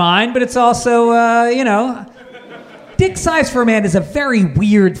anybody's mind, but it's also dick size for a man is a very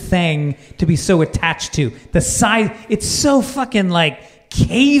weird thing to be so attached to. The size, it's so fucking like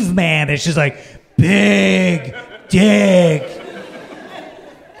caveman. It's just like big dick.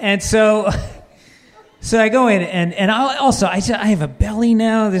 And so I go in, and I have a belly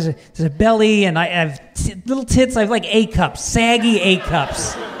now. There's a belly, and I have little tits. I have like A cups, saggy A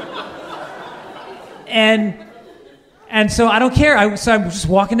cups. And so I don't care. So I'm just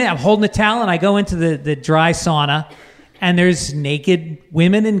walking in. I'm holding the towel, and I go into the dry sauna, and there's naked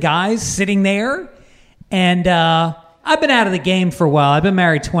women and guys sitting there. And I've been out of the game for a while. I've been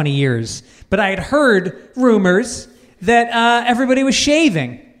married 20 years. But I had heard rumors that everybody was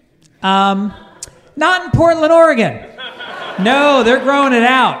shaving. Not in Portland, Oregon. No, they're growing it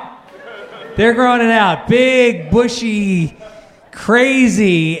out. They're growing it out. Big, bushy,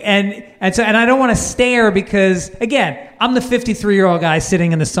 crazy. And I don't want to stare because, again, I'm the 53-year-old guy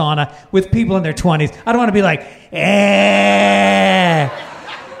sitting in the sauna with people in their 20s. I don't want to be like,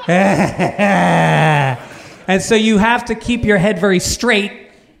 And so you have to keep your head very straight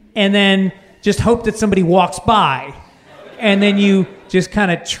and then just hope that somebody walks by. And then you just kind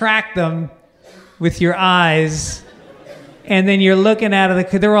of track them with your eyes, and then you're looking out of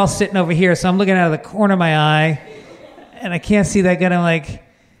they're all sitting over here, so I'm looking out of the corner of my eye, and I can't see that guy. I'm like,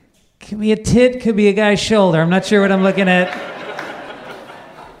 could be a tit, could be a guy's shoulder. I'm not sure what I'm looking at.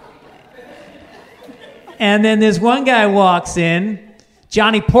 And then this one guy walks in,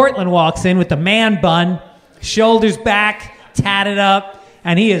 Johnny Portland walks in with the man bun, shoulders back, tatted up,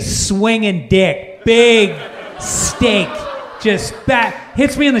 and he is swinging dick. Big steak. Just back,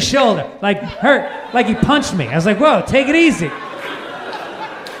 hits me in the shoulder, like hurt, like he punched me. I was like, whoa, take it easy.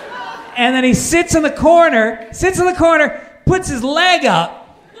 And then he sits in the corner, puts his leg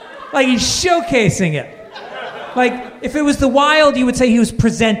up, like he's showcasing it. Like, if it was the Wild, you would say he was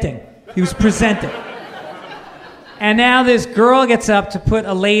presenting. He was presenting. And now this girl gets up to put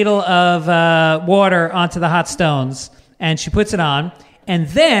a ladle of water onto the hot stones, and she puts it on, and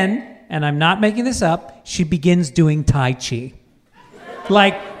then, and I'm not making this up, she begins doing Tai Chi.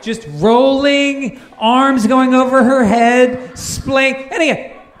 Like, just rolling, arms going over her head, splaying. And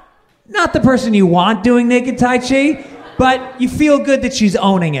again, not the person you want doing naked Tai Chi, but you feel good that she's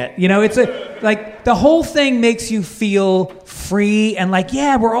owning it. You know, it's like the whole thing makes you feel free and like,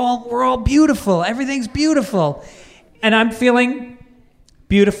 yeah, we're all beautiful. Everything's beautiful. And I'm feeling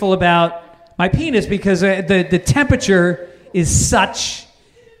beautiful about my penis because the temperature is such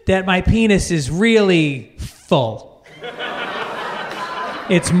that my penis is really full.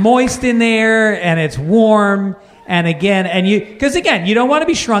 It's moist in there and it's warm. And again, you don't want to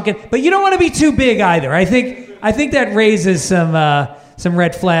be shrunken, but you don't want to be too big either. I think that raises some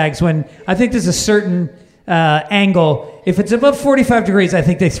red flags when I think there's a certain angle. If it's above 45 degrees, I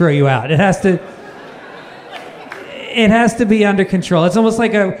think they throw you out. It has to be under control. It's almost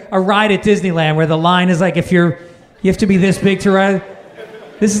like a ride at Disneyland where the line is like you have to be this big to ride.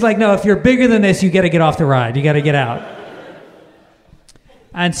 This is like, no, if you're bigger than this, you got to get off the ride. You got to get out.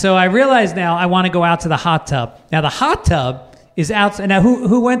 And so I realize now I want to go out to the hot tub. Now the hot tub is outside. Now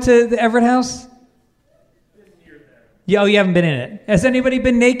who went to the Everett house? Oh, you haven't been in it. Has anybody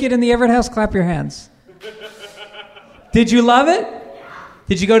been naked in the Everett house? Clap your hands. Did you love it?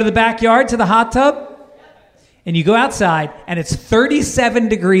 Did you go to the backyard to the hot tub? And you go outside and it's 37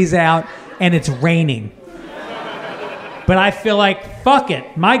 degrees out and it's raining. But I feel like, fuck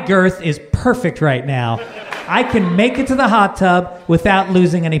it. My girth is perfect right now. I can make it to the hot tub without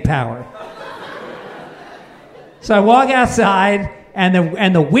losing any power. So I walk outside,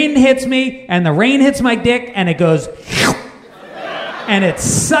 and the wind hits me, and the rain hits my dick, and it goes, and it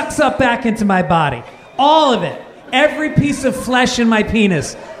sucks up back into my body. All of it. Every piece of flesh in my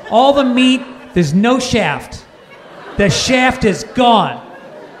penis. All the meat. There's no shaft. The shaft is gone.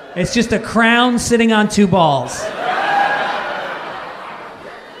 It's just a crown sitting on two balls.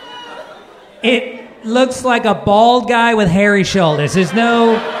 It looks like a bald guy with hairy shoulders. There's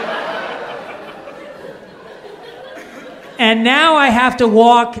no... And now I have to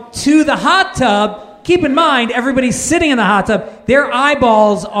walk to the hot tub. Keep in mind, everybody's sitting in the hot tub. Their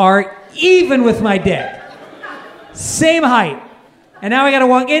eyeballs are even with my dick. Same height. And now I got to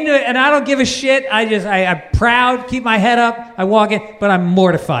walk into it, and I don't give a shit. I'm proud, keep my head up. I walk in, but I'm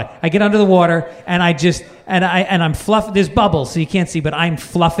mortified. I get under the water, and I'm fluffing. There's bubbles, so you can't see, but I'm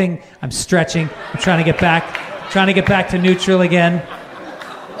fluffing. I'm stretching. I'm trying to get back to neutral again.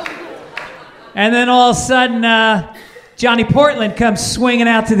 And then all of a sudden, Johnny Portland comes swinging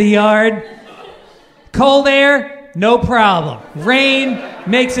out to the yard. Cold air, no problem. Rain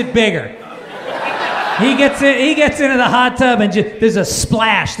makes it bigger. He gets into the hot tub and there's a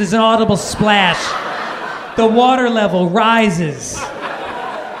splash. There's an audible splash. The water level rises.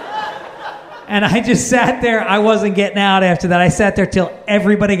 And I just sat there. I wasn't getting out after that. I sat there till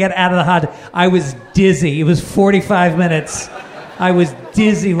everybody got out of the hot tub. I was dizzy. It was 45 minutes. I was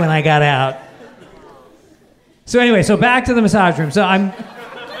dizzy when I got out. So anyway, back to the massage room. So I'm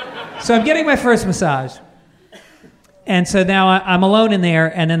getting my first massage. And so now I'm alone in there,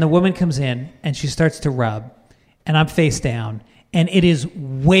 and then the woman comes in, and she starts to rub, and I'm face down. And it is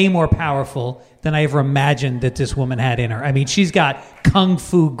way more powerful than I ever imagined that this woman had in her. I mean, she's got kung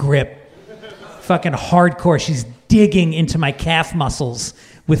fu grip. Fucking hardcore. She's digging into my calf muscles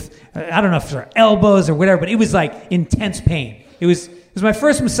with, I don't know if it's her elbows or whatever, but it was like intense pain. It was my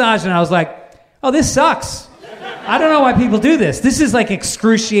first massage, and I was like, oh, this sucks. I don't know why people do this. This is like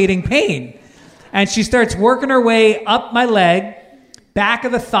excruciating pain. And she starts working her way up my leg, back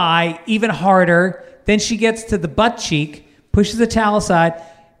of the thigh, even harder. Then she gets to the butt cheek, pushes the towel aside,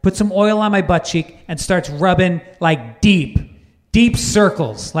 puts some oil on my butt cheek, and starts rubbing like deep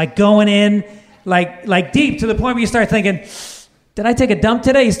circles, like going in, like deep to the point where you start thinking, did I take a dump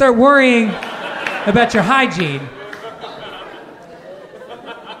today? You start worrying about your hygiene.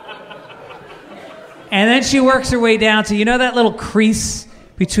 And then she works her way down to, that little crease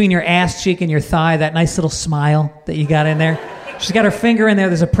between your ass cheek and your thigh, that nice little smile that you got in there. She's got her finger in there.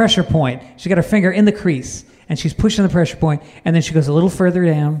 There's a pressure point. She's got her finger in the crease, and she's pushing the pressure point, and then she goes a little further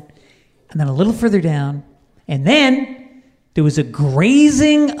down, and then a little further down, and then there was a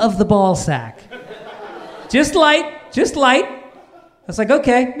grazing of the ball sack. Just light. I was like,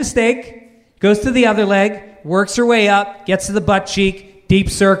 okay, mistake. Goes to the other leg, works her way up, gets to the butt cheek, deep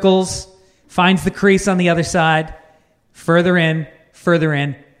circles, finds the crease on the other side, further in,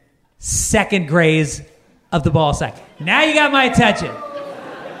 second graze of the ball sack. Now you got my attention.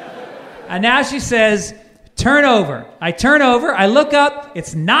 And now she says, turn over. I turn over, I look up,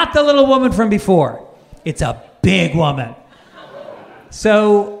 it's not the little woman from before. It's a big woman.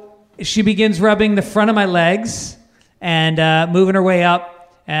 So she begins rubbing the front of my legs and moving her way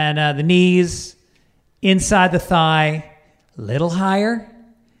up, and the knees, inside the thigh, little higher,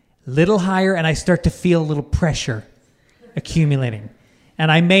 and I start to feel a little pressure accumulating.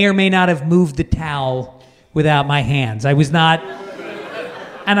 And I may or may not have moved the towel without my hands. I was not,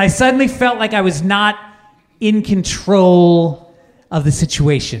 and I suddenly felt like I was not in control of the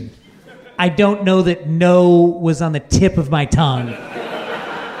situation. I don't know that no was on the tip of my tongue.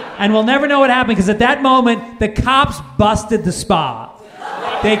 And we'll never know what happened because at that moment, the cops busted the spa.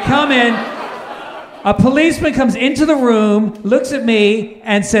 They come in, a policeman comes into the room, looks at me,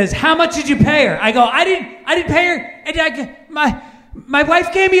 and says, "How much did you pay her?" I go, I didn't pay her. My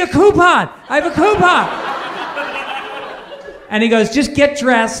wife gave me a coupon. I have a coupon. And he goes, "Just get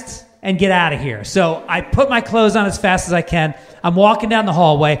dressed and get out of here." So I put my clothes on as fast as I can. I'm walking down the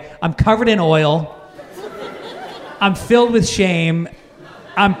hallway. I'm covered in oil. I'm filled with shame.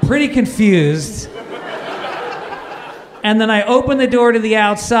 I'm pretty confused. And then I open the door to the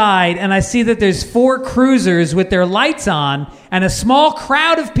outside, and I see that there's 4 cruisers with their lights on and a small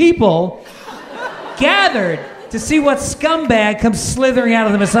crowd of people gathered to see what scumbag comes slithering out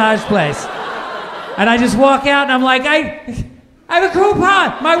of the massage place. And I just walk out, and I'm like, I have a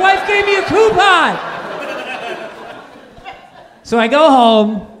coupon. My wife gave me a coupon. So I go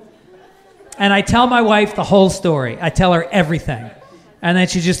home, and I tell my wife the whole story. I tell her everything. And then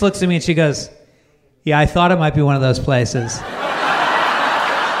she just looks at me and she goes, "Yeah, I thought it might be one of those places."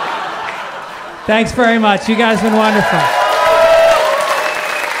 Thanks very much. You guys have been wonderful.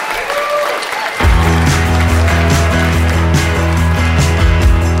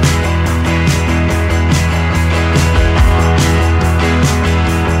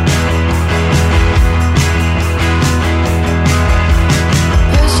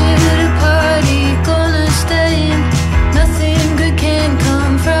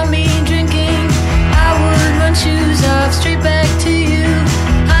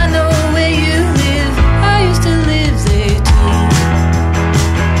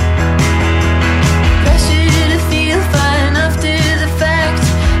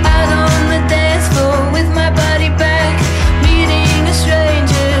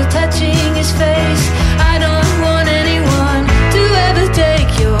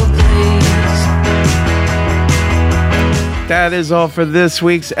 That is all for this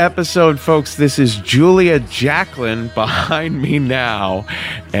week's episode, folks. This is Julia Jacklin behind me now.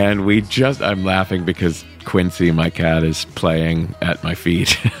 And I'm laughing because Quincy, my cat, is playing at my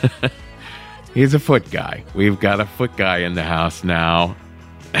feet. He's a foot guy. We've got a foot guy in the house now.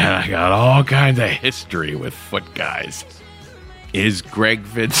 And I got all kinds of history with foot guys. Is Greg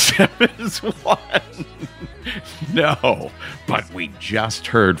Fitzsimmons one? No, but we just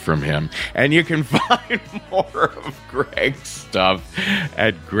heard from him. And you can find more of Greg's stuff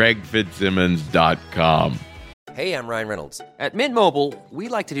at gregfitzsimmons.com. Hey, I'm Ryan Reynolds. At Mint Mobile, we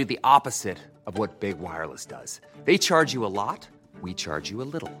like to do the opposite of what Big Wireless does. They charge you a lot, we charge you a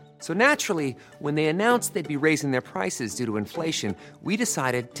little. So naturally, when they announced they'd be raising their prices due to inflation, we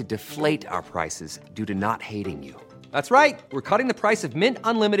decided to deflate our prices due to not hating you. That's right. We're cutting the price of Mint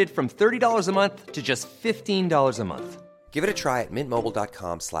Unlimited from $30 a month to just $15 a month. Give it a try at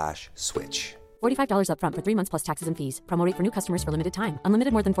mintmobile.com/switch. $45 up front for 3 months plus taxes and fees. Promo rate for new customers for limited time.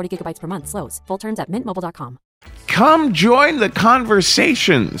 Unlimited more than 40 gigabytes per month. Slows full terms at mintmobile.com. Come join the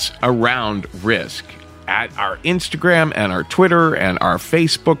conversations around risk at our Instagram and our Twitter and our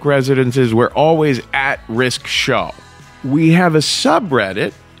Facebook residences. We're always at Risk Show. We have a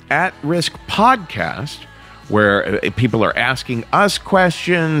subreddit at Risk Podcast, where people are asking us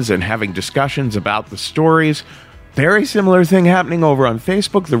questions and having discussions about the stories. Very similar thing happening over on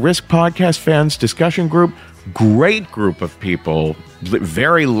Facebook, the Risk Podcast Fans Discussion Group. Great group of people,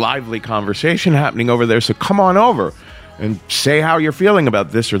 very lively conversation happening over there. So come on over and say how you're feeling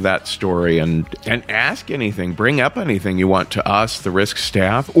about this or that story and ask anything, bring up anything you want to us, the Risk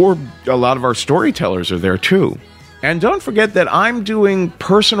staff, or a lot of our storytellers are there too. And don't forget that I'm doing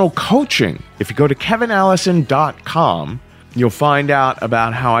personal coaching. If you go to kevinallison.com, you'll find out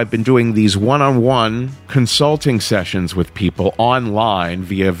about how I've been doing these one-on-one consulting sessions with people online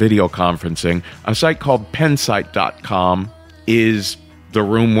via video conferencing. A site called pensite.com is the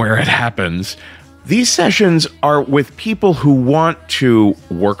room where it happens. These sessions are with people who want to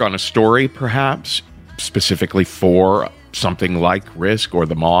work on a story, perhaps, specifically for something like Risk or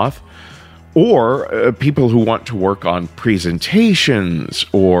The Moth, or people who want to work on presentations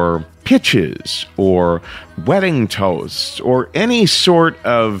or pitches or wedding toasts or any sort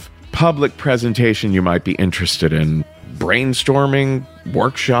of public presentation you might be interested in, brainstorming,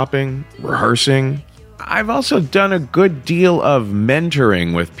 workshopping, rehearsing. I've also done a good deal of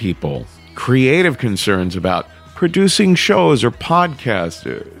mentoring with people, creative concerns about producing shows or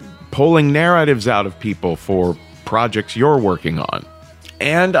podcasts, pulling narratives out of people for projects you're working on.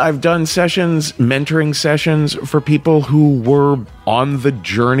 And I've done mentoring sessions for people who were on the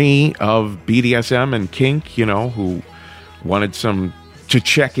journey of BDSM and kink, who wanted to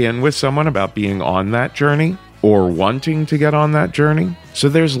check in with someone about being on that journey or wanting to get on that journey. So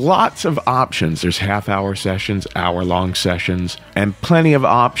there's lots of options. There's half-hour sessions, hour-long sessions, and plenty of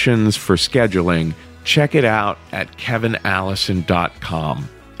options for scheduling. Check it out at kevinallison.com.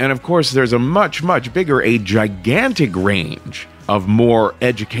 And of course, there's a much, much bigger, a gigantic range of more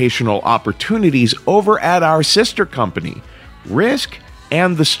educational opportunities over at our sister company, Risk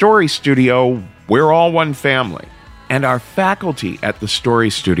and the Story Studio. We're all one family. And our faculty at the Story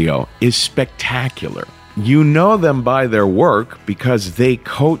Studio is spectacular. You know them by their work because they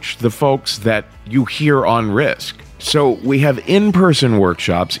coach the folks that you hear on Risk. So we have in-person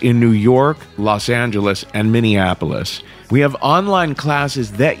workshops in New York, Los Angeles, and Minneapolis. We have online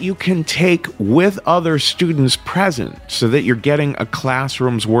classes that you can take with other students present so that you're getting a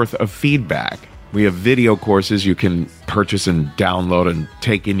classroom's worth of feedback. We have video courses you can purchase and download and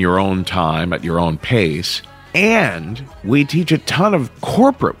take in your own time at your own pace. And we teach a ton of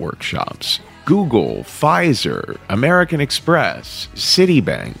corporate workshops. Google, Pfizer, American Express,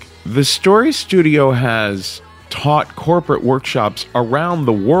 Citibank. The Story Studio has taught corporate workshops around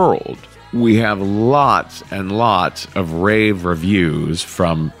the world. We have lots and lots of rave reviews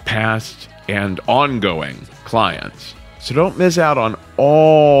from past and ongoing clients. So don't miss out on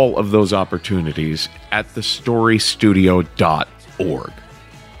all of those opportunities at thestorystudio.org.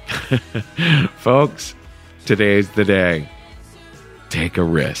 Folks, today's the day. Take a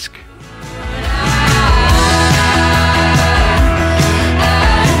risk.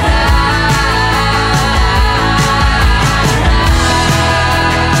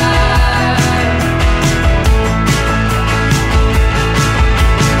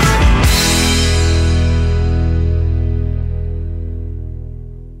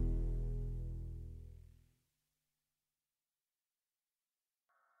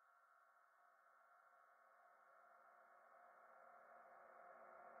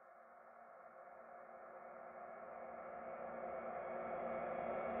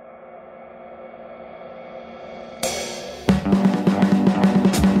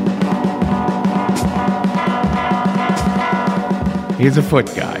 He's a foot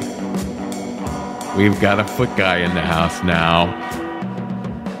guy. We've got a foot guy in the house now.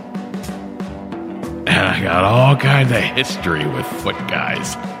 And I got all kinds of history with foot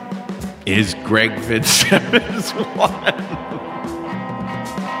guys. Is Greg Fitzsimmons one?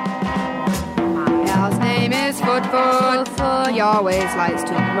 My pal's name is Foot. He always likes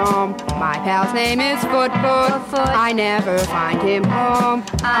to roam. My pal's name is Foot. I never find him home.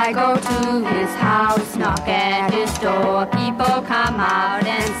 I go to his house, knock at his door. People come out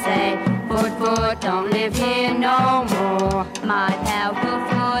and say, Foot, don't live here no more. My pal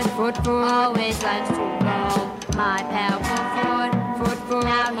Foot always likes to